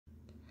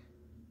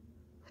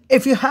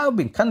If you have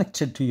been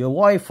connected to your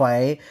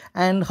Wi-Fi,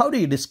 and how do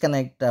you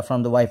disconnect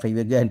from the Wi-Fi,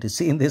 we're going to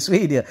see in this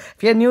video. If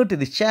you're new to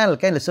this channel,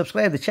 kindly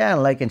subscribe the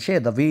channel, like and share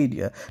the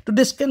video. To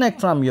disconnect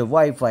from your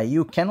Wi-Fi,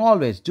 you can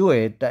always do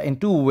it in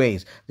two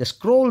ways. Just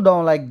scroll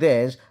down like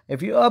this.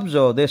 If you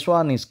observe, this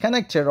one is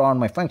connected on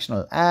my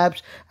functional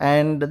apps,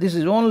 and this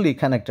is only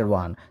connected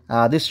one.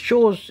 This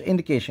shows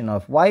indication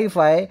of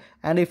Wi-Fi,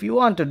 and if you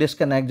want to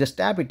disconnect, just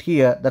tap it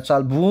here. That's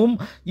all. Boom,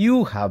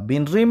 you have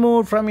been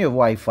removed from your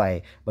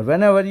Wi-Fi. But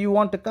whenever you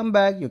want to come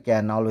back, you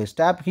can always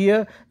tap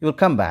here. You will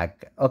come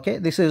back. Okay,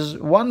 this is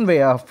one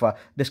way of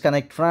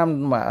disconnect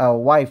from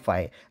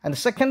Wi-Fi. And the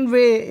second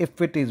way,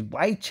 if it is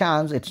by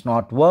chance it's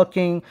not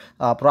working,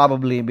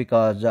 probably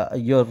because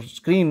your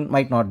screen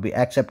might not be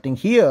accepting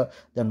here,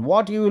 then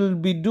what you will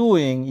be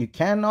doing, you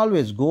can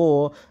always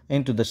go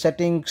into the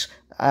settings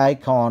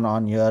icon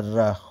on your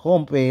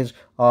home page,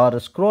 or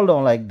scroll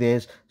down like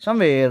this.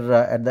 Somewhere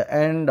at the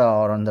end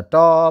or on the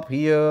top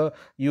here,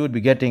 you would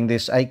be getting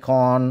this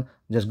icon.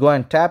 Just go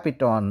and tap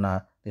it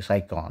on this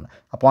icon.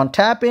 Upon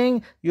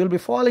tapping, you'll be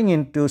falling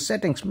into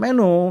settings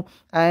menu,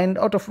 and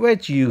out of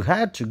which you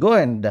had to go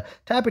and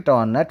tap it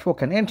on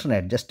network and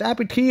internet. Just tap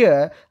it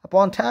here.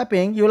 Upon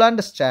tapping, you'll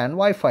understand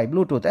Wi-Fi,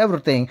 Bluetooth,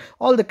 everything,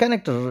 all the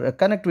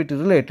connectivity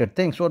related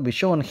things will be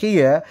shown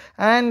here.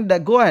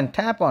 And go and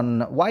tap on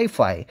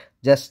Wi-Fi.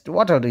 Just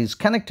whatever is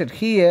connected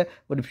here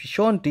would be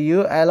shown to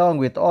you along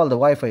with all the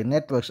Wi-Fi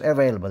networks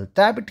available.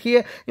 Tap it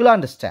here, you'll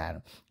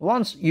understand.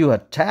 Once you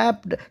have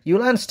tapped,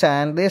 you'll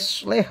understand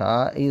this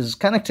layer is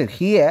connected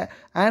here,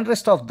 and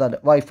rest of the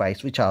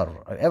Wi-Fis which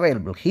are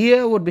available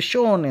here would be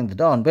shown in the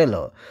down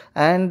below.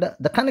 And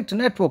the connected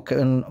network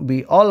can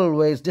be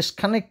always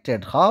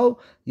disconnected. How?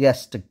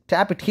 Yes, to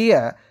tap it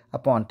here.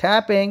 Upon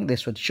tapping,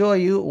 this would show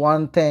you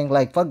one thing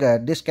like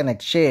forget,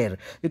 disconnect, share.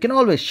 You can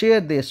always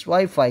share this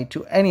Wi-Fi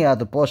to any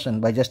other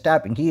person by just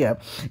tapping here.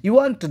 You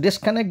want to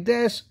disconnect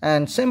this,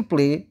 and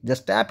simply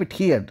just tap it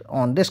here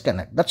on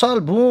disconnect. That's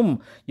all.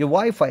 Boom, your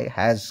Wi-Fi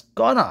has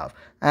gone off.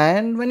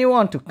 And when you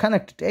want to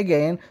connect it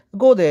again,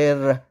 go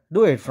there,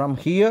 do it from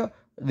here.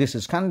 This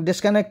is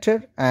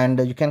disconnected, and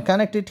you can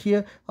connect it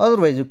here.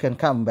 Otherwise, you can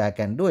come back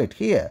and do it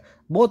here.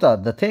 Both are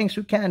the things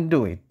you can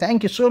do it.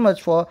 Thank you so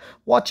much for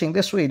watching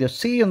this video.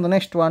 See you in the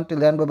next one. Till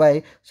then,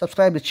 bye-bye.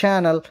 Subscribe the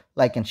channel,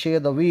 like and share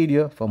the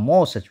video for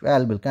more such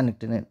valuable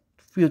content in the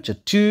future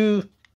too.